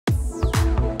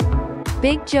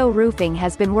Big Joe Roofing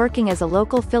has been working as a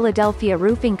local Philadelphia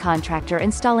roofing contractor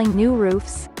installing new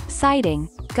roofs, siding,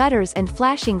 gutters and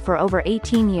flashing for over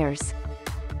 18 years.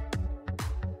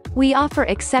 We offer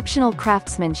exceptional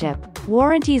craftsmanship,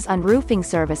 warranties on roofing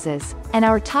services, and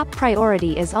our top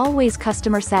priority is always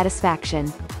customer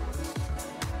satisfaction.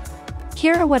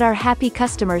 Here are what our happy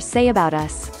customers say about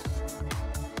us.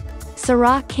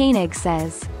 Sarrah Koenig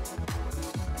says,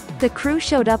 "The crew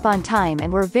showed up on time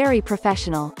and were very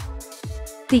professional.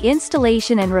 The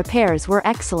installation and repairs were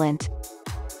excellent.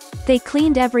 They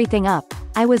cleaned everything up.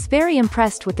 I was very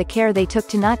impressed with the care they took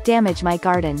to not damage my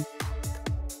garden.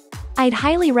 I'd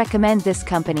highly recommend this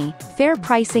company, fair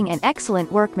pricing and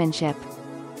excellent workmanship."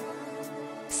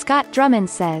 Scott Drummond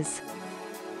says,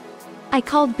 "I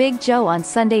called Big Joe on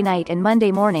Sunday night and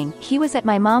Monday morning. He was at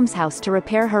my mom's house to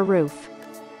repair her roof.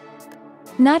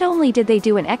 Not only did they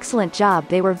do an excellent job,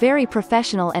 they were very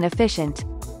professional and efficient.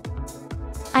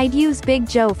 I'd use Big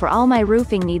Joe for all my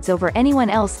roofing needs over anyone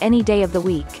else any day of the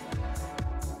week.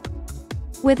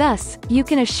 With us, you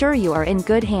can assure you are in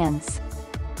good hands.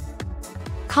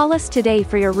 Call us today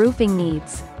for your roofing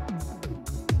needs."